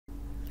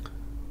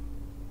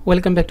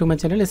Welcome back to my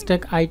channel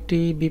stack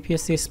IT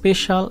BPSC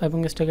special এবং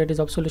stack IT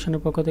job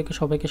সলিউশনের পক্ষ থেকে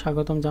সবাইকে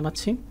স্বাগতম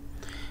জানাচ্ছি।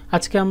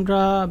 আজকে আমরা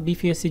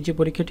বিপিএসসির যে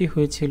পরীক্ষাটি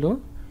হয়েছিল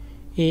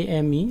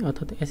এএমই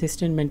অর্থাৎ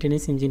অ্যাসিস্ট্যান্ট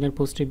মেইনটেনেন্স ইঞ্জিনিয়ার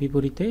পোস্টের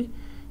বিপরীতে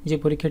যে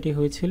পরীক্ষাটি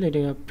হয়েছিল এটা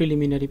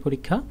প্রিলিমিনারি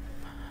পরীক্ষা।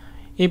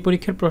 এই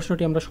পরীক্ষার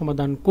প্রশ্নটি আমরা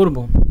সমাধান করব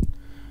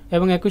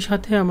এবং একই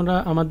সাথে আমরা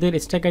আমাদের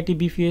স্ট্যাক আইটি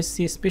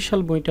বিপিএসসি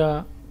স্পেশাল বইটা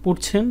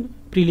পড়ছেন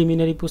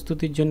প্রিলিমিনারি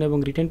প্রস্তুতির জন্য এবং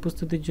রিটেন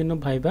প্রস্তুতির জন্য,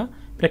 ভাইবা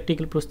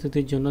প্র্যাকটিক্যাল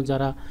প্রস্তুতির জন্য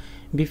যারা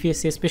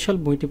বিপিএসসি স্পেশাল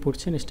বইটি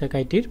পড়ছেন স্ট্যাক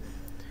আইটির,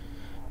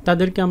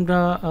 তাদেরকে আমরা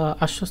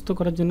আশ্বস্ত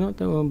করার জন্য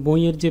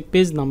বইয়ের যে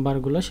পেজ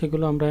নাম্বারগুলো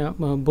সেগুলো আমরা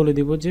বলে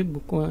দেব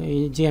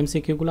যে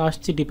এমসিকিউগুলো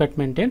আসছে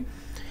ডিপার্টমেন্টের,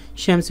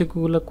 সেই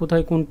এমসিকিউগুলো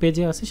কোথায় কোন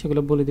পেজে আছে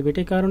সেগুলো বলে দেবে।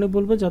 এটাই কারণে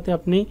বলবো যাতে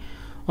আপনি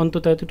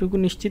অন্তত এতটুকু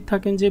নিশ্চিত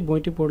থাকেন যে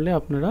বইটি পড়লে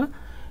আপনারা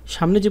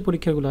সামনে যে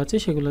পরীক্ষাগুলো আছে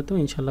সেগুলোতেও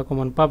ইনশাল্লাহ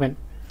কমন পাবেন।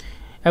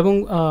 এবং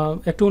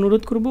একটু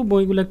অনুরোধ করব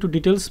বইগুলো একটু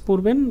ডিটেলস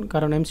পড়বেন,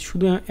 কারণ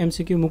শুধু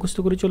এমসিকিউ মুখস্থ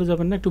করে চলে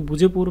যাবেন না, একটু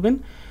বুঝে পড়বেন,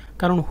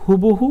 কারণ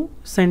হুবহু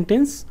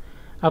সেন্টেন্স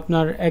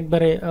আপনার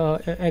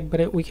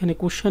একবারে ওইখানে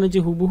কোশ্চেনে যে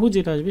হুবহু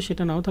যেটা আসবে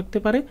সেটা নাও থাকতে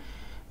পারে,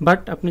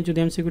 বাট আপনি যদি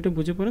এমসিকিউটা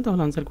বুঝে পড়েন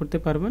তাহলে আনসার করতে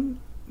পারবেন,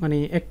 মানে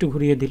একটু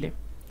ঘুরিয়ে দিলে।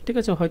 ঠিক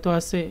আছে, হয়তো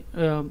আছে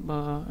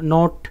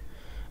নট,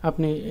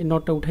 আপনি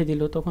নটটা উঠে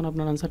দিল তখন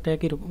আপনার আনসারটা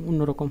একই রকম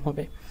অন্যরকম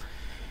হবে।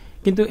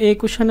 কিন্তু এই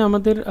কোশ্চেনে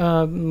আমাদের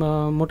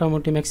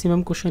মোটামুটি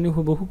ম্যাক্সিমাম কোশ্চেনই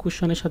হুবহু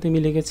কোশ্চেনের সাথে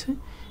মিলে গেছে,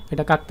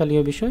 এটা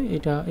কাকতালীয় বিষয়,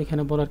 এটা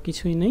এখানে বলার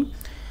কিছুই নেই।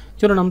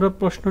 চলুন আমরা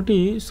প্রশ্নটি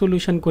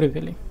সলিউশন করে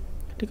ফেলি।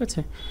 ঠিক আছে,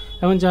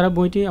 এবং যারা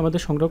বইটি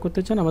আমাদের সংগ্রহ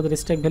করতে চান আমাদের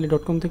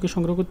stackvalley.com থেকে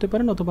সংগ্রহ করতে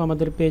পারেন, অথবা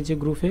আমাদের পেজে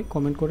গ্রুপে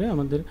কমেন্ট করে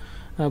আমাদের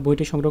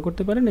বইটি সংগ্রহ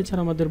করতে পারেন।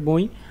 এছাড়া আমাদের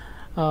বই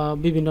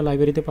বিভিন্ন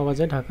লাইব্রেরিতে পাওয়া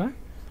যায়, ঢাকা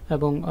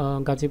এবং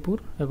গাজীপুর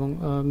এবং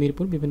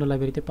মিরপুর বিভিন্ন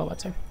লাইব্রেরিতে পাওয়া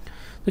যায়।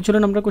 তো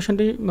চলুন আমরা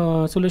কোশ্চেনটি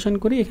সলিউশন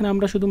করি। এখানে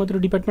আমরা শুধুমাত্র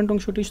ডিপার্টমেন্ট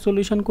অংশটি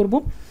সলিউশন করব,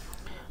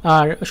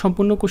 আর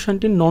সম্পূর্ণ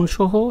কোশ্চেনটি নন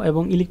সহ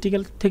এবং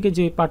ইলেকট্রিক্যাল থেকে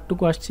যে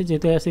পার্টটুকু আসছে,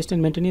 যেহেতু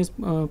অ্যাসিস্ট্যান্ট মেইনটেনেন্স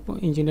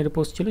ইঞ্জিনিয়ারের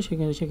পোস্ট ছিল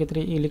সেক্ষেত্রে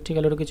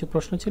ইলেকট্রিক্যালেরও কিছু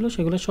প্রশ্ন ছিল,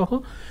 সেগুলো সহ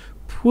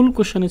ফুল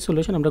কোশ্চেনের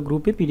সলিউশন আমরা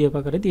গ্রুপে পিডিএফ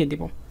আকারে দিয়ে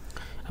দিব,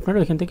 আপনারা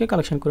এখান থেকে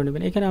কালেকশন করে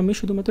নেবেন। এখানে আমি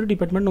শুধুমাত্র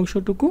ডিপার্টমেন্ট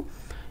অংশটুকু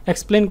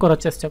এক্সপ্লেন করার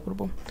চেষ্টা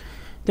করব।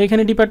 তো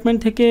এখানে ডিপার্টমেন্ট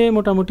থেকে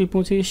মোটামুটি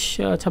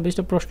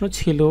 25-26টা প্রশ্ন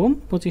ছিল,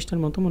 25টার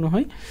মতো মনে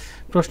হয়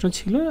প্রশ্ন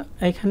ছিল।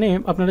 এখানে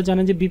আপনারা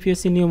জানেন যে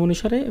বিপিএসসি নিয়ম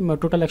অনুসারে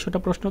টোটাল 100টা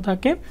প্রশ্ন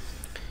থাকে,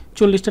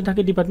 40টা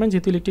থাকে ডিপার্টমেন্ট,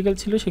 যেহেতু ইলেকট্রিক্যাল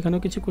ছিল সেখানেও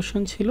কিছু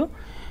কোশ্চেন ছিল।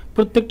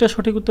 প্রত্যেকটা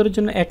সঠিক উত্তরের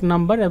জন্য 1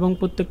 নাম্বার এবং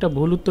প্রত্যেকটা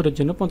ভুল উত্তরের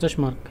জন্য 50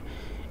 মার্ক।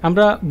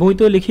 আমরা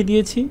বইতেও লিখে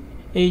দিয়েছি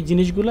এই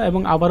জিনিসগুলো,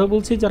 এবং আবারও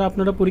বলছি যারা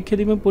আপনারা পরীক্ষা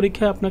দিবেন,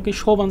 পরীক্ষায় আপনাকে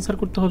সব আনসার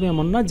করতে হবে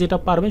এমন না, যেটা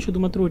পারবেন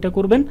শুধুমাত্র ওইটা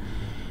করবেন,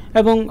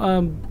 এবং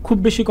খুব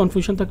বেশি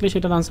কনফিউশন থাকলে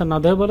সেটার আনসার না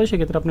দেওয়া বলে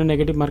সেক্ষেত্রে আপনার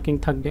নেগেটিভ মার্কিং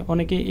থাকবে,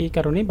 অনেকে এই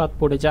কারণেই বাদ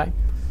পড়ে যায়।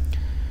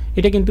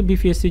 এটা কিন্তু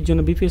বিপিএসসির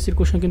জন্য, বিপিএসসির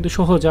কোশ্চেন কিন্তু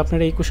সহজ,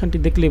 আপনারা এই কোশ্চেনটি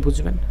দেখলেই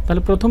বুঝবেন।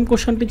 তাহলে প্রথম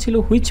কোশ্চেনটি ছিল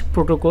which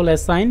protocol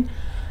assign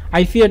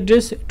IP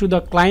address to the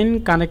client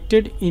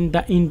connected in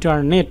the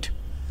internet.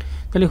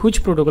 তাহলে হুইচ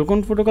প্রোটোকল, কোন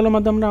প্রোটোকলের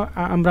মাধ্যমে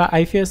আমরা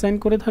আইপি অ্যাসাইন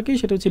করে থাকি,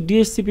 সেটা হচ্ছে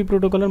ডিএসসিপি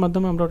প্রোটোকলের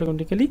মাধ্যমে আমরা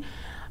অটোমেটিক্যালি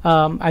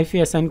আইপি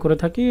অ্যাসাইন করে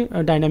থাকি,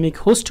 ডাইনামিক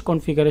হোস্ট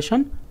কনফিগারেশন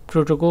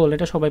প্রোটোকল,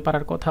 এটা সবাই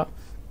পারার কথা।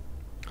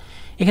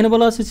 এখানে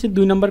বলা আছে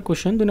 2 নম্বর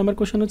কোশ্চেন। 2 নম্বর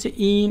কোশ্চেন হচ্ছে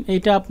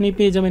এটা আপনি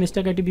পেয়ে যাবেন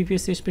স্ট্যাক আইটি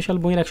বিপিএসসি স্পেশাল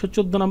বইয়ের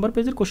 114 নম্বর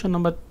পেজের কোশ্চেন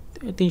নাম্বার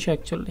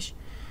 341।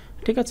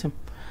 ঠিক আছে,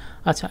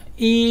 আচ্ছা,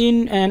 in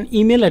an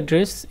email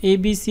address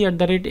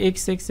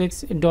abc@xxx.bd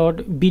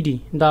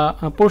the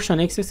portion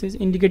xxx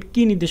indicate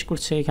কি নির্দেশ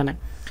করছে এখানে।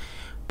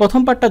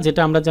 প্রথম পার্টটা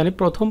যেটা আমরা জানি,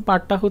 প্রথম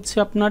পার্টটা হচ্ছে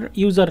আপনার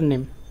user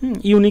name,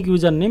 unique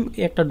user name,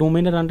 একটা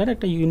ডোমেনের আন্ডারে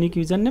একটা ইউনিক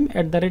ইউজার নেম,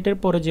 @এর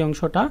পরে যে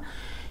অংশটা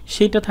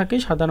সেইটা থাকে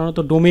সাধারণত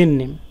ডোমেন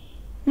নেম।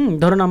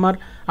 ধরুন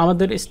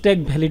আমাদের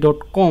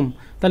stackvalley.com,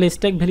 তাহলে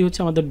স্ট্যাক ভ্যালি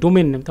হচ্ছে আমাদের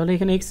ডোমেন নেম, তাহলে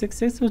এখানে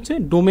xxx হচ্ছে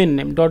ডোমেন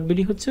নেম, .bd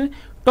হচ্ছে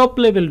টপ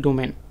লেভেল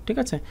ডোমেন। ঠিক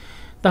আছে,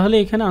 তাহলে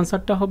এখানে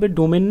আনসারটা হবে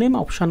ডোমেন নেম,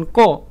 অপশান ক।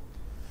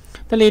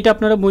 তাহলে এটা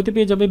আপনারা বইতে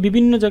পেয়ে যাবে,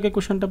 বিভিন্ন জায়গায়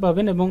কোশ্চেনটা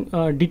পাবেন এবং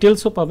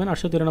ডিটেলসও পাবেন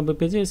 893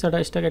 পেজে। এছাড়া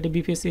স্ট্যাক আইটি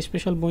বিপিএসসি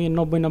স্পেশাল বইয়ের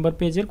 90 নম্বর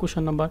পেজের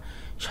কোশ্চেন নাম্বার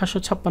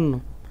 756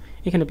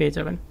 এখানে পেয়ে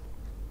যাবেন।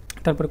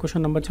 তারপর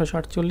কোশ্চেন নাম্বার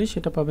 648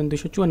 সেটা পাবেন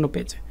 254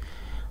 পেজে।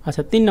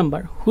 আচ্ছা, 3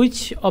 number, which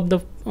of the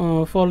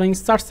following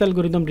search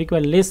algorithm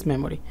require less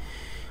memory.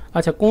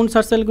 আচ্ছা, কোন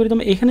সার্চ অ্যালগোরিদম,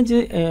 এখানে যে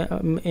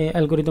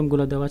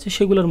অ্যালগোরিদমগুলো দেওয়া আছে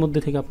সেগুলোর মধ্যে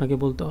থেকে আপনাকে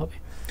বলতে হবে।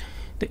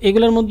 তো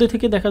এগুলোর মধ্যে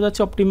থেকে দেখা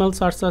যাচ্ছে অপটিমাল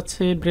সার্চ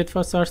আছে, breadth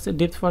first search,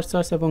 depth first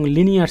search এবং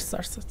লিনিয়ার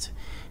সার্চ আছে।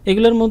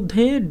 এগুলোর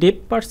মধ্যে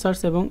ডেপথ ফার্স্ট সার্চ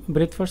এবং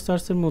ব্রেথ ফার্স্ট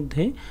সার্চের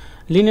মধ্যে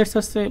লিনিয়ার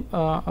সার্চে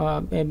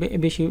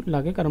বেশি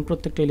লাগে, কারণ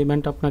প্রত্যেকটা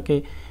এলিমেন্ট আপনাকে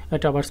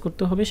ট্রাভার্স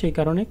করতে হবে সেই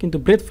কারণে। কিন্তু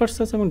ব্রেথ ফার্স্ট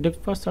সার্চ এবং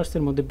ডেপথ ফার্স্ট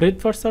সার্চের মধ্যে, ব্রেথ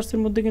ফার্স্ট সার্চের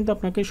মধ্যে কিন্তু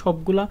আপনাকে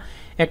সবগুলা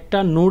একটা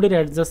নোডের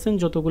অ্যাডজাসেন্ট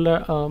যতগুলো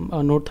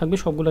নোড থাকবে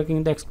সবগুলোকে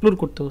কিন্তু এক্সপ্লোর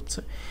করতে হচ্ছে,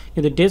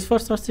 কিন্তু ডেপথ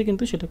ফার্স্ট সার্চে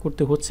কিন্তু সেটা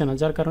করতে হচ্ছে না,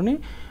 যার কারণে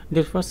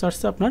ডেপথ ফার্স্ট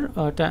সার্চে আপনার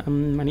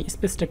মানে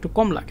স্পেসটা একটু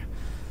কম লাগে।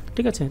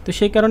 ঠিক আছে, তো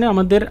সেই কারণে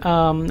আমাদের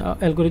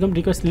অ্যালগোরিদম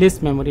রিকোয়ার্স লেস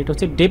মেমোরি, এটা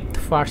হচ্ছে ডেপথ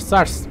ফার্স্ট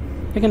সার্চ।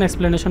 এখানে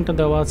এক্সপ্লেনেশনটা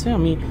দেওয়া আছে,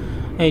 আমি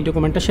এই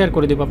ডকুমেন্টটা শেয়ার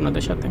করে দেবো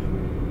আপনাদের সাথে।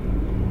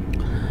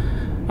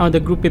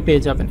 আমাদের গ্রুপে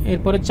পেয়ে যাবেন।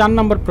 এরপরে 4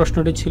 নম্বর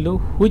প্রশ্নটি ছিল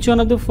which one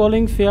of the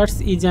following fairs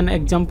is an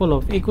example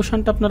of. এই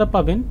কোশ্চেনটা আপনারা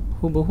পাবেন,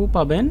 হুবহু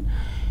পাবেন।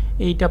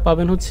 এইটা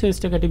পাবেন হচ্ছে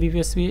স্ট্যাক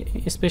বিপিএসসি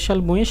স্পেশাল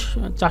বইয়ে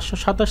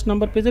 427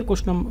 নম্বর পেজের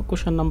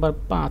question number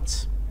 5।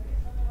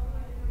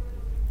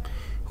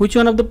 Which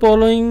one of the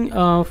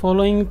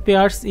following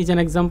pairs is an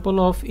example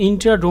of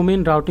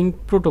intra-domain routing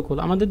protocol?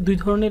 আমাদের দুই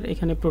ধরনের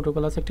এখানে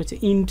প্রোটোকল আছে, একটা হচ্ছে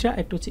ইন্ট্রা,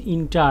 একটা হচ্ছে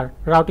ইন্টার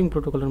রাউটিং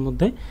প্রোটোকলের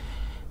মধ্যে।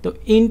 তো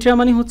ইন্ট্রা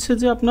মানে হচ্ছে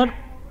যে আপনার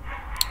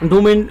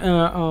ডোমেন,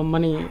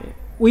 মানে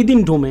উইদিন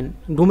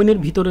ডোমেনের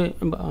ভিতরে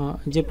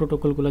যে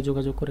প্রোটোকলগুলো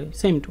যোগাযোগ করে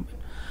সেম ডোমেন।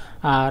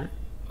 আর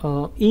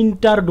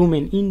ইন্টার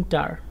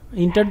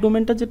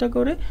ডোমেনটা যেটা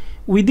করে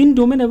উইদিন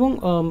ডোমেন এবং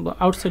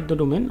আউটসাইড দ্য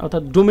ডোমেন,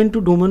 অর্থাৎ ডোমেন টু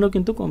ডোমেনও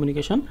কিন্তু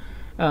কমিউনিকেশন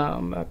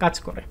কাজ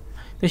করে।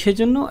 তো সেই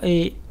জন্য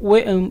এই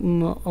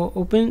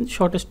ওপেন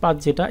শর্টেস্ট পাথ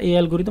যেটা এই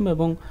অ্যালগোরিদম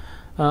এবং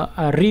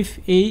রিফ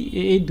এই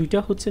দুইটা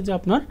হচ্ছে যে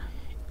আপনার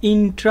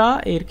ইন্ট্রা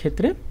এর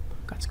ক্ষেত্রে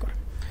কাজ করে।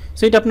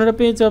 সো এটা আপনারা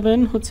পেয়ে যাবেন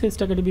হচ্ছে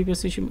স্ট্যাক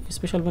বিপিএসসি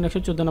স্পেশাল বই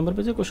 114 নম্বর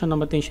পেজে কোশ্চেন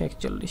নাম্বার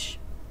 341।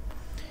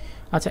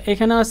 আচ্ছা,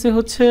 এখানে আছে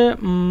হচ্ছে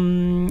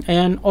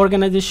an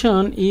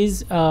organization is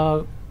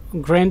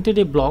granted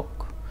a block,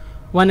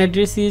 one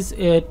address is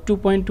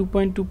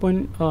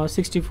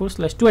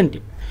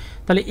 2.2.2.64/20।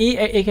 তাহলে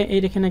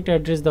এখানে একটা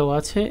অ্যাড্রেস দেওয়া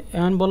আছে,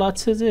 এখন বলা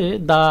আছে যে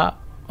দ্য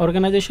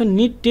অর্গানাইজেশন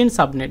নিড 10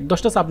 সাবনেট,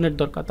 10টা সাবনেট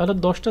দরকার। তাহলে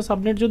 10টা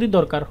সাবনেট যদি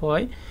দরকার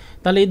হয়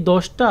তাহলে এই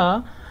 10টা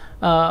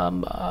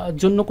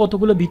জন্য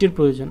কতগুলো বিটের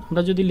প্রয়োজন?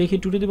 আমরা যদি লিখি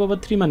 2 টু দি পাওয়ার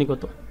 3 মানে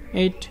কত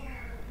 8,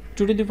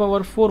 2 টু দি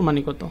পাওয়ার 4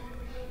 মানে কত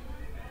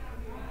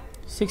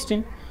 16।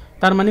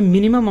 তার মানে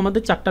মিনিমাম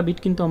আমাদের 4টা বিট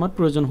কিন্তু আমার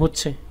প্রয়োজন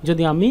হচ্ছে।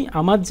 যদি আমি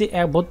আমার যে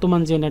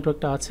বর্তমান যে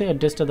নেটওয়ার্কটা আছে,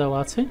 অ্যাড্রেসটা দেওয়া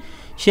আছে,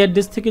 সেই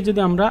অ্যাড্রেস থেকে যদি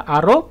আমরা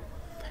আরও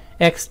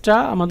এক্সট্রা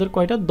আমাদের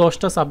কয়টা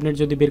 10টা সাবনেট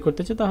যদি বের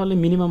করতে চাই তাহলে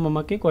মিনিমাম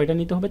আমাকে কয়টা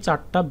নিতে হবে?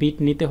 4টা বিট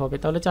নিতে হবে।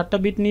 তাহলে 4টা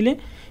বিট নিলে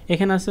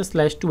এখানে আছে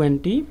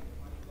 /20,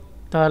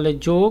 তাহলে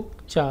যোগ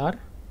 4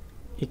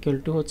 ইকুয়াল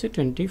টু হচ্ছে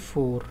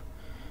 24।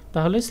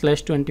 তাহলে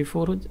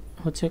 /24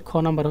 হচ্ছে খ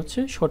নাম্বার হচ্ছে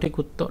সঠিক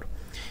উত্তর।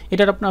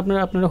 এটার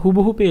আপনারা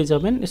হুবহু পেয়ে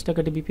যাবেন স্ট্যাক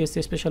বিপিএসসি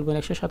স্পেশাল বই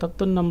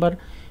 177 নম্বর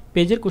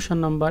পেজের question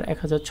number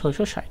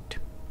 1660।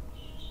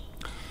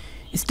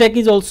 Stack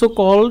is also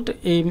called,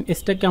 এই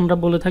স্ট্যাককে আমরা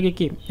বলে থাকি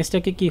কি,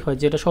 স্ট্যাকে কি হয়,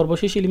 যেটা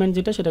সর্বশেষ এলিমেন্ট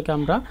যেটা সেটাকে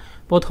আমরা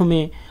প্রথমে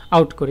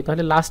আউট করি।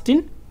 তাহলে লাস্ট ইন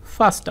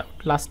ফার্স্ট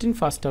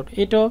আউট,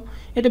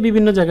 এটা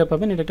বিভিন্ন জায়গায়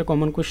পাবেন। এটা একটা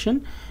কমন কোশ্চেন,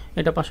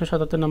 এটা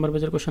 577 নম্বর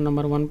পেজের question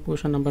number 1,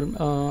 question number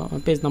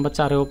page number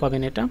 4-এও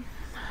পাবেন এটা।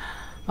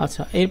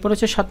 আচ্ছা, এরপর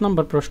হচ্ছে 7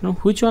 নম্বর প্রশ্ন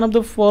which one of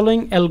the following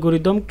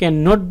algorithm can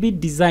not be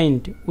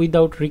designed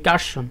without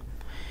recursion.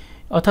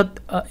 অর্থাৎ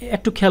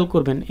একটু খেয়াল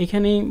করবেন,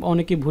 এখানে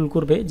অনেকে ভুল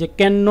করবে যে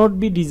ক্যান নট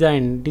বি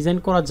ডিজাইন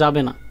করা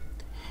যাবে না।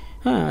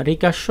 হ্যাঁ,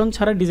 রিকারশন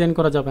ছাড়া ডিজাইন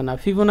করা যাবে না।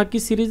 ফিবোনাকি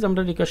সিরিজ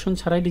আমরা রিকারশন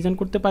ছাড়াই ডিজাইন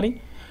করতে পারি।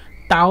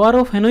 টাওয়ার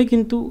অফ হ্যানয়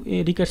কিন্তু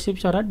রিকারসিভ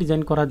ছাড়া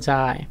ডিজাইন করা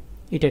যায়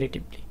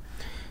ইটারেটিভলি।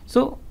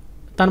 সো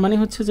তার মানে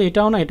হচ্ছে যে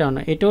এটাও না,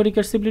 এটাও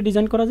রিকারসিভলি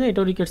ডিজাইন করা যায়,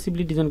 এটাও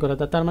রিকারসিভলি ডিজাইন করা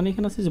যায়। তার মানে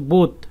এখানে আছে যে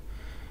বোথ,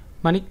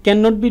 মানে ক্যান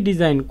নট বি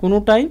ডিজাইন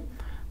কোনোটাই,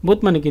 বোথ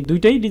মানে কি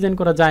দুইটাই ডিজাইন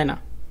করা যায় না,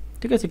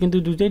 ঠিক আছে, কিন্তু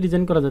দুইটাই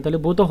ডিজাইন করা যায়, তাহলে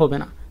বোথও হবে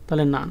না,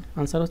 তাহলে নান।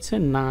 আনসার হচ্ছে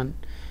নান।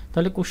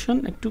 তাহলে কোশ্চেন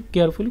একটু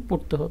কেয়ারফুলি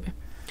পড়তে হবে।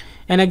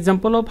 An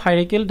example of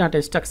হাইরার্কিক্যাল data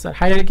structure,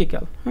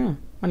 হাইরার্কিক্যাল, হ্যাঁ,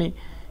 মানে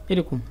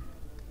এরকম।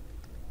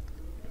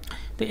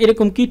 তো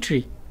এরকম কি ট্রি,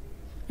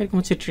 এরকম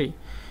হচ্ছে ট্রি।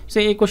 সো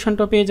এই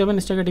কোশ্চেনটা পেয়ে যাবেন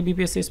স্ট্যাক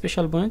বিপিএসসি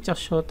স্পেশাল বই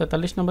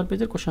 443 নম্বর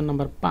পেজের question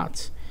number 5।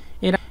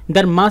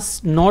 There must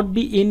not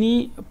be any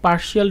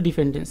partial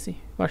dependency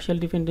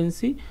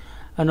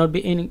not be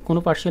any কোনো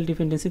partial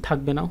dependency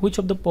থাকবে না। which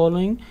of the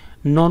following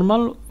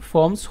normal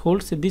forms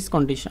holds this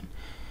condition?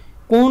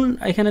 কোন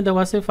এখানে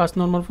দেওয়া আছে first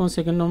normal form,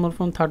 second normal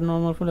form, third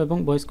normal form এবং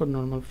বয়েস code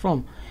normal form.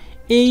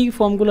 এই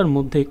ফর্মগুলোর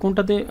মধ্যে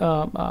কোনটাতে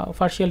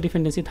পার্শিয়াল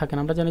ডিপেন্ডেন্সি থাকে না?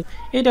 আমরা জানি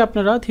এটা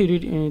আপনারা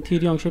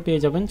থিওরি অংশে পেয়ে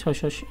যাবেন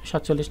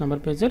 647 নম্বর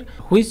পেজের।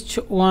 which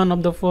one of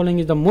the following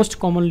is the most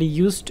commonly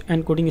used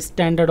encoding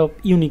standard of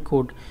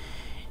Unicode?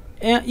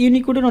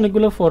 ইউনিকোডের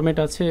অনেকগুলো ফরম্যাট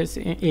আছে,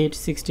 8,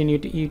 16,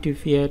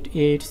 UTF-8,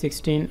 8,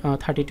 16,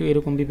 32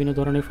 এরকম বিভিন্ন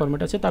ধরনের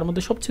ফরম্যাট আছে। তার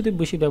মধ্যে সবচেয়ে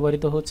বেশি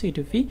ব্যবহৃত হচ্ছে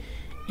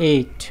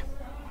UTF-8।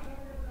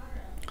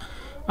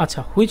 আচ্ছা,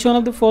 which one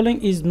of the following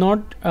is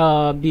not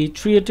be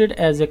treated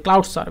as a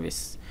cloud service?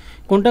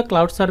 কোনটা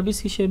ক্লাউড সার্ভিস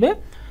হিসেবে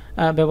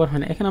ব্যবহার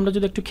হয় না? এখানে আমরা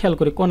যদি একটু খেয়াল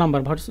করি ক number,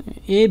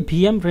 A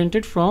VM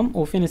rented from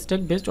open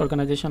stack based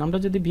organisation. আমরা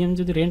যদি ভিএম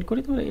যদি রেন্ট করি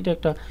তাহলে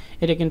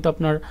এটা কিন্তু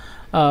আপনার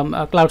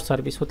ক্লাউড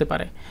সার্ভিস হতে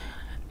পারে।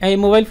 এই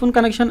মোবাইল ফোন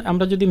কানেকশন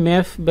আমরা যদি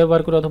ম্যাপ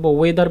ব্যবহার করি অথবা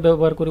ওয়েদার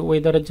ব্যবহার করি,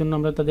 ওয়েদারের জন্য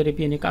আমরা তাদের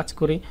এপিআই নিয়ে কাজ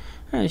করি,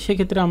 হ্যাঁ,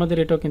 সেক্ষেত্রে আমাদের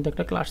এটাও কিন্তু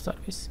একটা ক্লাউড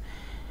সার্ভিস।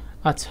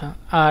 আচ্ছা,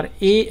 আর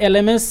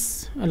LMS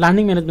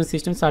learning management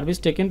system service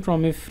taken from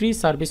a free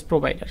service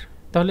provider.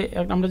 তাহলে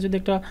আমরা যদি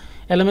একটা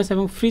এলএমএস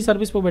এবং ফ্রি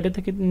সার্ভিস প্রোভাইডার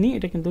থেকে নিই,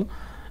 এটা কিন্তু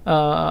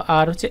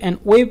আর হচ্ছে an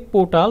web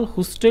portal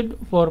hosted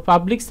for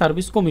public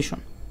service commission.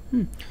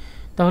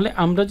 তাহলে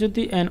আমরা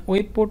যদি an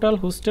web portal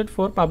hosted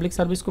for public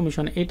service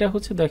commission, এটা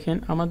হচ্ছে দেখেন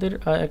আমাদের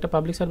একটা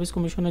পাবলিক সার্ভিস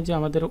কমিশনের যে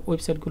আমাদের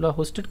ওয়েবসাইটগুলো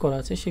হোস্টেড করা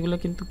আছে সেগুলো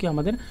কিন্তু কি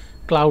আমাদের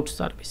ক্লাউড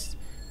সার্ভিস,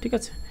 ঠিক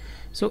আছে।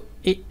 সো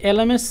এই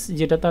এলএমএস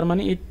যেটা, তার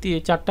মানে এই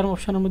চারটার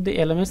অপশনের মধ্যে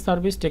LMS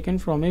service taken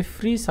from a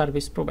free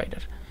service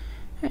provider,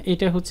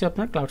 এটা হচ্ছে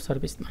আপনার ক্লাউড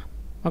সার্ভিস না।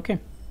 ওকে,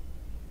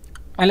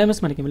 এলএমএস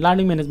মানে কি,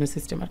 লার্নিং ম্যানেজমেন্ট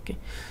সিস্টেম আর কি।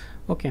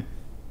 ওকে,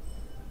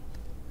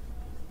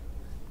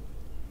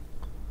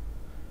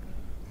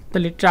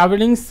 তাহলে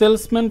travelling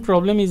salesman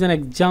problem is an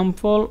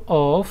example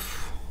of,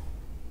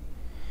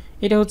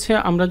 এটা হচ্ছে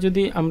আমরা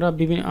যদি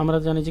আমরা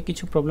জানি যে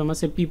কিছু প্রবলেম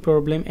আছে, P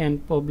problem,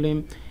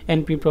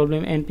 NP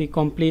problem, NP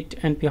complete,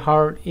 NP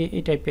hard,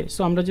 এই টাইপের।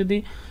 সো আমরা যদি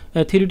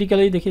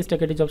থিওরিটিক্যালি দেখি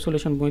স্ট্যাকেটি জব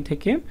সলিউশন বই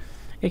থেকে,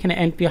 এখানে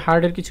এনপি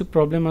হার্ডের কিছু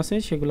প্রবলেম আছে,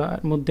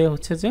 সেগুলোর মধ্যে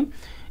হচ্ছে যে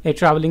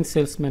ট্রাভেলিং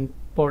সেলসম্যান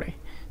পড়ে।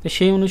 তো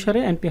সেই অনুসারে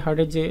এনপি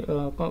হার্ডের যে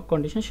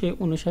কন্ডিশন, সেই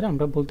অনুসারে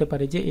আমরা বলতে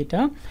পারি যে এটা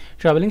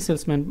ট্রাভেলিং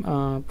সেলসম্যান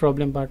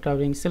প্রবলেম বা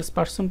ট্রাভেলিং সেলস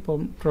পারসন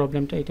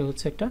প্রবলেমটা, এটা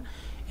হচ্ছে একটা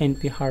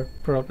এনপি হার্ড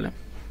প্রবলেম।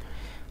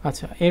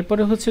 আচ্ছা,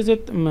 এরপরে হচ্ছে যে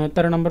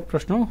 13 নম্বর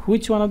প্রশ্ন,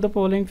 which one of the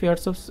following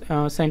pairs of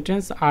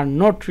sentence are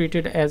not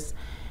treated as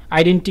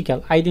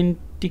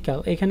identical.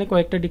 এখানে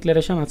কয়েকটা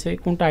ডিক্লারেশন আছে,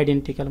 কোনটা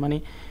আইডেন্টিক্যাল মানে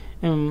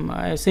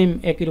সেম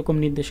একই রকম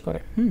নির্দেশ করে,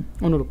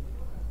 অনুরূপ।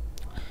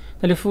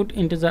 তাহলে ফুট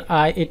ইন্টিজার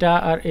আই, এটা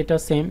আর এটা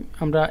সেম,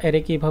 আমরা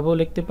এটাকে এভাবেও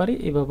লিখতে পারি,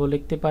 এভাবেও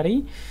লিখতে পারি।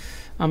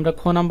 আমরা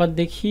খ নাম্বার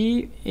দেখি,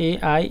 A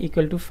I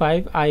equal to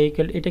 5, I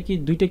equal, এটা কি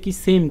দুইটা কি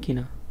সেম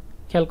কিনা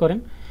খেয়াল করেন।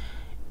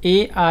 A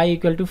I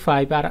equal to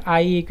 5 R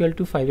I equal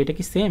to 5, এটা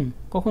কি সেম?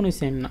 কখনোই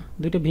সেম না,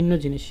 দুইটা ভিন্ন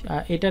জিনিস।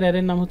 এটার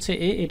অ্যারের নাম হচ্ছে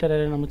এ, এটার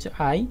অ্যারের নাম হচ্ছে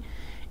আই,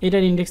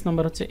 এটার ইন্ডেক্স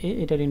নাম্বার হচ্ছে এ,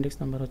 এটার ইন্ডেক্স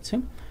নাম্বার হচ্ছে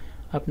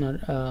আপনার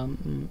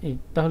এ,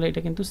 তাহলে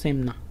এটা কিন্তু সেম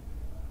না,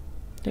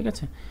 ঠিক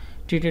আছে,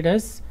 ট্রিটেড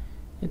অ্যাজ।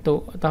 তো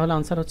তাহলে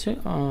আনসার হচ্ছে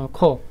খ।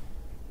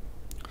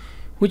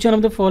 Which one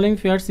of the following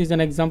pairs is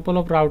an example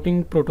of routing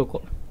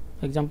protocol?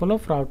 Example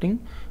of routing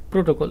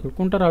protocol,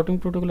 কোনটা রাউটিং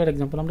প্রোটোকলের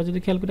এক্সাম্পল? আমরা যদি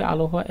খেয়াল করি,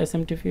 আলোহা,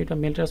 এসএমটিপি, এটা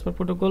মেল ট্রান্সফার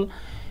প্রোটোকল,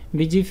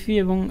 বিজিপি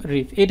এবং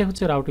রিফ, এটা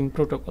হচ্ছে routing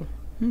protocol.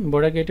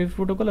 Border gateway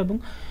protocol এবং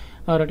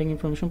রাউটিং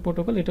ইনফরমেশন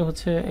প্রোটোকল, এটা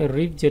হচ্ছে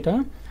রিফ যেটা।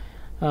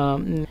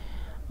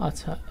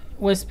 আচ্ছা,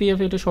 ওএসপিএফ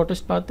এটা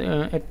শর্টেস্ট পাথ,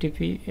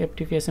 এফটিপি,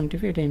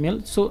 এসএমটিপি এটা ইমেল।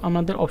 সো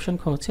আমাদের অপশন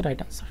খ হচ্ছে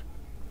রাইট আনসার,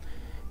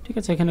 ঠিক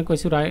আছে। এখানে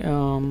কিছু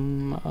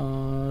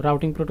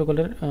রাউটিং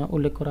প্রোটোকলের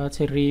উল্লেখ করা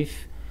আছে, রিফ,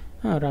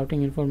 রাউটিং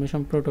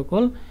ইনফরমেশন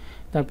প্রোটোকল,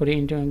 তারপরে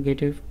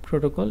gateway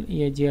protocol,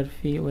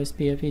 ইআইজিআরপি,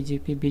 OSPF,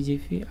 e-GP,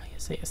 BGP,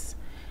 ISIS.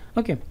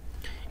 ওকে,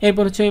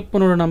 এরপর হচ্ছে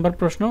 15 নম্বর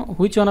প্রশ্ন,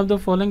 which one of the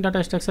following data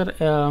structure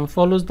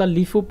follows the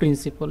LIFO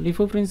principal?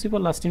 LIFO principal,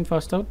 last in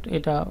first out,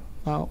 এটা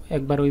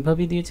একবার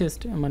ওইভাবেই দিয়েছে,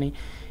 মানে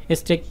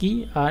স্ট্যাক কি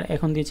আর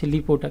এখন দিয়েছে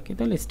লিপোটা কি,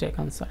 তাহলে স্ট্যাক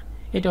আনসার।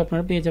 এটা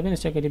আপনারা পেয়ে যাবেন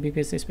স্ট্যাকের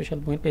বিপিএসসি স্পেশাল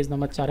বইয়ের পেজ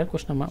নাম্বার 4 এর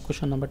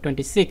question number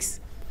 26।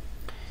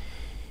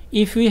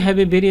 If we have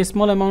a very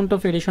small amount of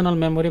additional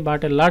memory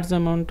but a large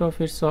amount of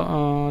its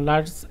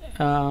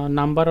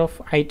number of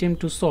item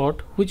to sort,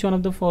 which one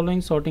of the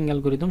following sorting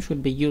algorithm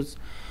should be used?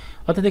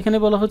 অর্থাৎ এখানে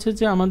বলা হচ্ছে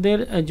যে আমাদের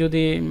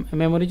যদি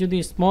memory যদি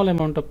small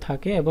amount of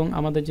থাকে এবং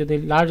আমাদের যদি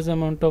লার্জ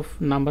অ্যামাউন্ট অফ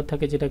নাম্বার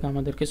থাকে যেটাকে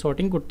আমাদেরকে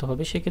সর্টিং করতে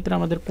হবে, সেক্ষেত্রে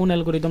আমাদের কোন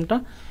অ্যালগোরিদমটা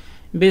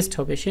বেস্ট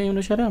হবে, সেই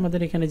অনুসারে আমাদের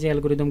এখানে যে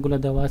অ্যালগোরিদমগুলো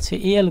দেওয়া আছে,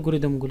 এই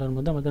অ্যালগোরিদমগুলোর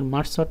মধ্যে আমাদের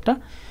মার্জ সর্টটা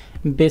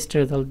বেস্ট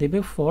রেজাল্ট দেবে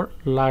ফর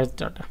লার্জ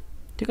ডাটা,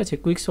 ঠিক আছে।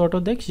 কুইক সর্টও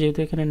দেখ, যেহেতু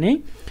এখানে নেই,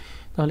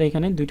 তাহলে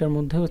এখানে দুইটার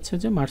মধ্যে হচ্ছে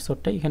যে মার্জ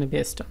সর্টটা এখানে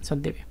বেস্ট আনসার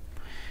দেবে।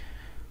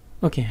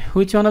 ওকে,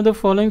 which one of the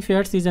following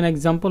pairs is an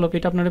example of,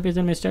 এটা আপনারা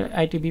পেয়েছেন মিস্টার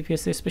আইটি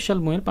বিপিএসসি স্পেশাল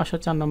বইয়ের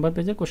 504 নম্বর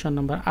পেজে question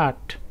number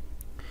 8।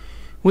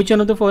 Which one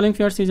of the following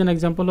pairs is an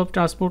example of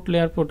transport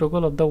layer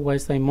protocol of the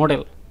ওয়াইসআই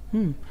model?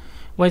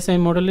 ওয়াইসআই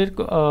মডেলের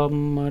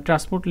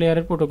transport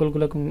লেয়ারের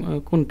প্রোটোকলগুলো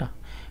কোনটা?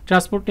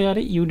 Transport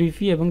লেয়ারে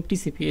UDP এবং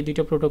টিসিপি, এই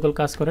দুইটা প্রোটোকল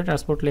কাজ করে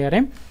ট্রান্সপোর্ট লেয়ারে।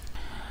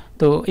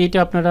 তো এইটা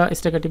আপনারা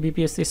স্ট্যাকেটি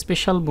বিপিএসসি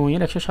স্পেশাল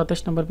বইয়ের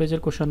 127 নম্বর পেজের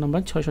কোশ্চেন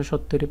নাম্বার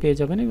 670 পেয়ে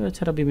যাবেন।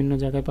 এছাড়া বিভিন্ন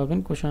জায়গায় পাবেন,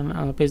 কোশ্চেন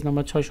পেজ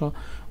নাম্বার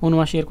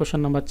 679 এর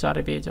কোশ্চেন নাম্বার 4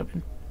 পেয়ে যাবেন।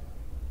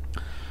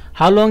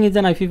 How long is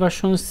an IP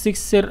version 6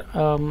 এর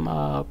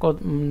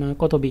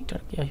কত বিট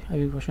আর কি?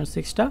 আইপি ভার্সন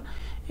 6টা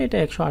এটা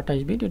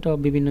 128 বিট, এটা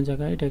বিভিন্ন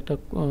জায়গায়, এটা একটা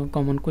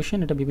কমন কোশ্চেন,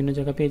 এটা বিভিন্ন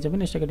জায়গায় পেয়ে যাবেন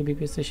স্ট্যাকেটি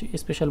বিপিএসসি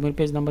স্পেশাল বইয়ের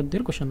page number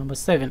 2 question number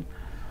 7।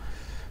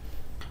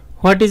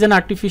 What is an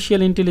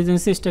artificial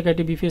intelligence?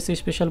 স্ট্যাকেটি BPSC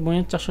special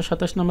বইয়ের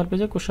 427 নম্বর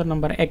পেজে কোশ্চেন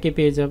নাম্বার 1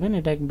 পেয়ে যাবেন।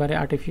 এটা একবারে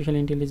আর্টিফিশিয়াল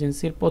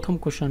ইন্টেলিজেন্সের প্রথম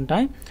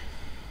কোশ্চেনটায়।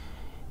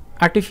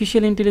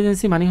 আর্টিফিশিয়াল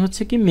ইন্টেলিজেন্সি মানে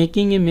হচ্ছে কি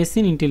মেকিং এ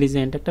মেশিন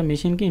ইন্টেলিজেন্ট, একটা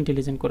মেশিনকে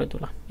ইন্টেলিজেন্ট করে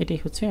তোলা, এটাই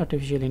হচ্ছে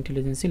আর্টিফিশিয়াল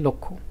ইন্টেলিজেন্সির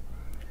লক্ষ্য।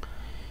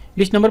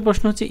 20 নম্বর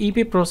প্রশ্ন হচ্ছে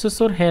ইপি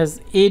প্রসেসর হ্যাজ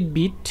 8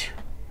 বিট,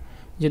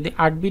 যদি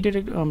 8 বিটের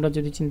আমরা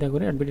যদি চিন্তা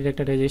করি 8 বিটের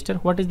একটা register,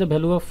 what is the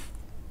value of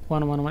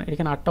 111?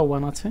 এখানে 8টা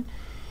 1 আছে,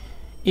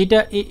 এটা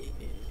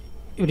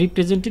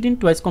represented in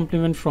twice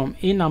complement form,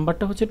 এই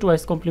নাম্বারটা হচ্ছে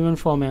টুয়াইস কমপ্লিমেন্ট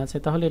ফর্মে আছে,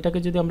 তাহলে এটাকে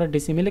যদি আমরা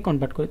ডেসিমেলে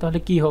কনভার্ট করি তাহলে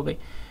কি হবে?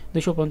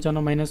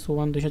 255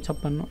 - 1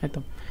 256 এত।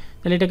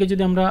 তাহলে এটাকে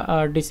যদি আমরা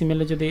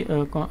ডেসিমেলে যদি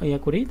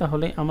করি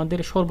তাহলে আমাদের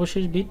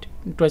সর্বশেষ বিট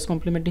টুয়াইস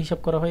কমপ্লিমেন্ট হিসাব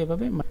করা হয়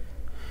এভাবে,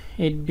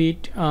 8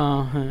 বিট,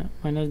 হ্যাঁ,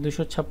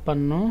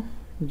 -256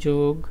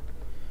 যোগ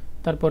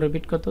তারপরে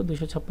বিট কত?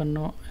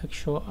 256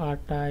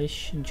 128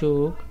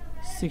 যোগ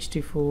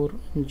 64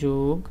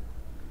 যোগ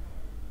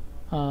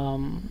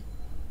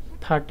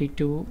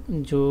 32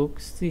 যোগ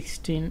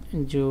 16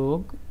 যোগ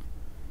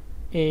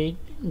 8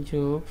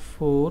 যোগ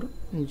 4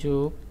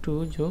 যোগ 2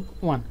 যোগ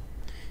 1।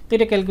 তো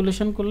এটা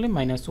ক্যালকুলেশন করলে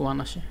 -1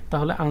 আসে,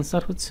 তাহলে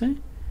আনসার হচ্ছে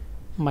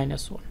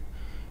 -1।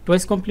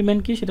 টয়েস কমপ্লিমেন্ট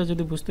কি সেটা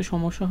যদি বুঝতে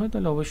সমস্যা হয়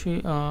তাহলে অবশ্যই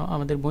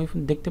আমাদের বই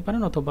দেখতে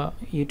পারেন অথবা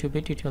ইউটিউবে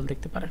টিউটোরিয়াল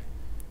দেখতে পারেন,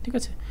 ঠিক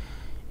আছে।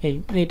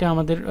 এইটা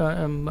আমাদের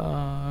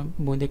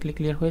বই দেখলে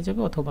ক্লিয়ার হয়ে যাবে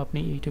অথবা আপনি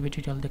ইউটিউবে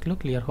টিউটোরিয়াল দেখলেও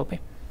ক্লিয়ার হবে।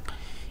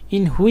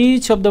 In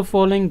which of the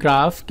following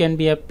graph can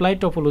be apply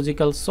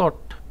topological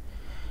sort?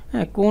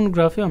 হ্যাঁ, কোন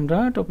গ্রাফে আমরা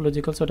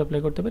টপোলজিক্যাল সর্ট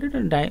অ্যাপ্লাই করতে পারি?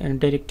 এটা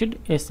ডাইরেক্টেড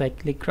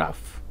অ্যাসাইক্লিক গ্রাফ।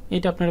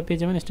 এটা আপনারা পেয়ে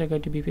যাবেন স্ট্যাক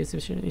আইটি বিপিএস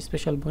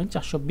স্পেশাল বই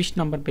 420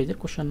 নাম্বার পেজের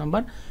কোশ্চেন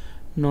নাম্বার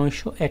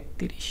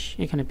 931,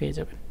 এখানে পেয়ে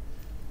যাবেন।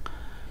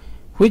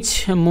 Which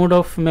mode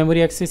of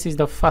memory access is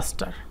the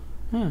ফাস্টার?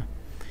 হ্যাঁ,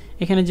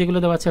 এখানে যেগুলো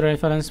দেওয়া আছে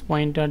reference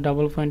pointer,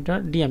 double pointer,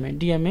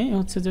 DMA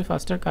হচ্ছে যে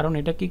ফাস্টার, কারণ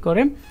এটা কি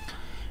করে,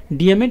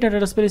 DMA data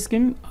transfer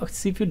scheme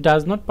CPU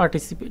does not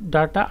participate.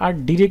 Data are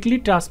directly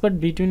transferred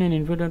between an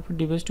input output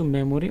device to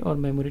memory or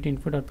memory to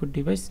input output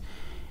device.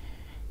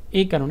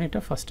 এই কারণে এটা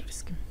ফাস্টার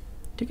স্কিম,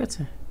 ঠিক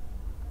আছে,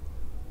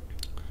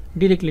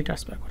 ডিরেক্টলি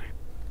ট্রান্সফার করে।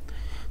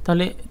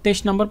 তাহলে 23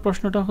 নম্বর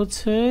প্রশ্নটা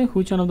হচ্ছে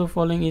which one of the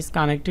following is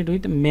connected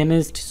with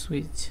managed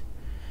switch?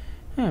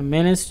 হ্যাঁ,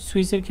 ম্যানেজড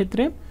সুইচের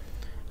ক্ষেত্রে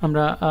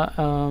আমরা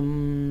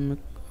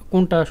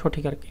কোনটা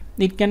সঠিক আর কি?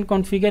 It can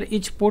configure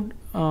each port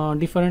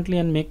differently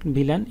and make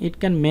villain. It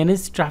can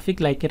manage traffic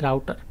like a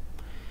router.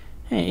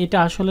 হ্যাঁ, এটা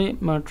আসলে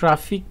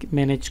ট্রাফিক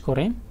ম্যানেজ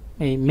করে,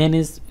 এই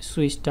ম্যানেজ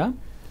সুইচটা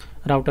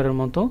রাউটারের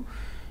মতো।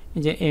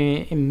 যে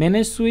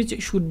manage switch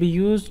should be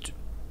used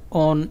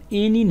on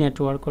any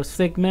network or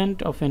segment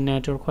of A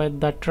network where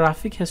the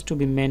traffic has to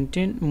B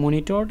maintain,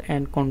 monitored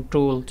and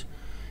controlled.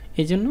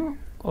 এই জন্য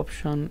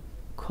অপশান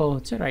খ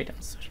হচ্ছে right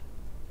answer.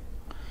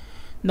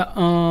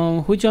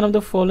 Which one of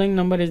the following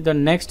number is the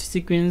next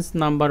sequence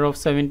number of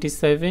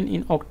 77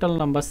 in octal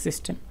number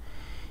system?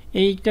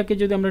 এইটাকে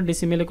যদি আমরা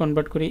ডেসিমেলে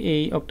convert করি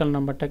এই octal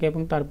নাম্বারটাকে,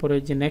 এবং তারপরে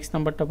যে নেক্সট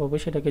নাম্বারটা পাবো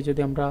সেটাকে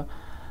যদি আমরা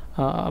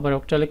আবার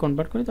অক্টালে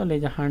কনভার্ট করি, তাহলে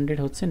এই যে 100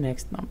 হচ্ছে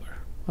নেক্সট নাম্বার।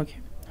 ওকে,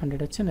 100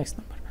 হচ্ছে next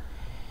number.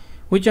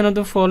 Which one of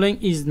the following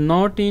is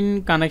not in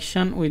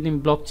connection with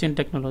blockchain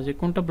technology?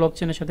 কোনটা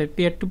ব্লকচেনের সাথে?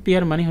 পেয়ার টু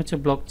পেয়ার মানে হচ্ছে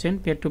blockchain,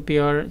 pair two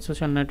pair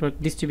social network,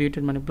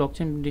 distributed মানে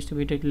ব্লকচেন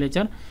ডিস্ট্রিবিউটেড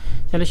লেজার।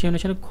 তাহলে সেই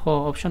অনুসারে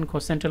অপশন খ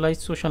সেন্ট্রালাইজ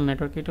সোশ্যাল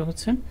নেটওয়ার্ক, এটা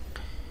হচ্ছে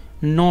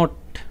নট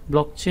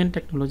ব্লকচেন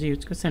টেকনোলজি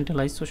ইউজ করে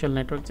সেন্ট্রালাইজ সোশ্যাল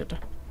নেটওয়ার্ক, যেটা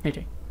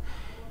এটাই।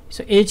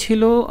 সো এই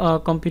ছিল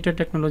কম্পিউটার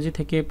টেকনোলজি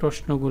থেকে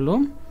প্রশ্নগুলো,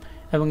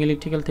 এবং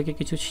ইলেকট্রিক্যাল থেকে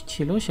কিছু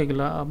ছিল,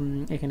 সেগুলো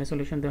এখানে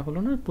সলিউশন দেওয়া হলো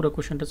না, পুরো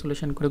কোশ্চেনটা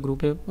সলিউশন করে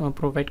গ্রুপে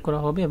প্রোভাইড করা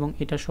হবে এবং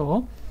এটা সহ।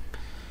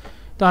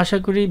 তো আশা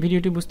করি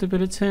ভিডিওটি বুঝতে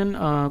পেরেছেন,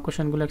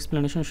 কোশ্চেনগুলো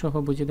এক্সপ্লেনেশন সহ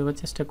বুঝিয়ে দেওয়ার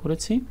চেষ্টা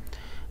করেছি।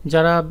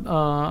 যারা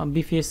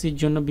বিপিএসসির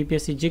জন্য,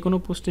 বিপিএসসি যে কোনো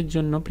পোস্টের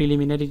জন্য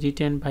প্রিলিমিনারি,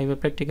 রিটেন, ভাইভা,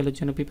 প্র্যাকটিক্যালের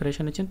জন্য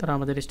প্রিপারেশন নিচ্ছেন, তারা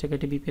আমাদের স্ট্যাক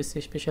আইটি বিপিএসসি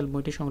স্পেশাল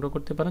বইটি সংগ্রহ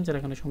করতে পারেন, যারা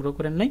এখানে সংগ্রহ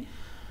করেন নাই।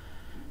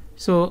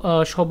 সো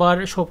সবার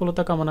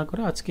সফলতা কামনা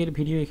করে আজকের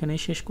ভিডিও এখানেই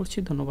শেষ করছি।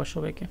 ধন্যবাদ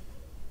সবাইকে।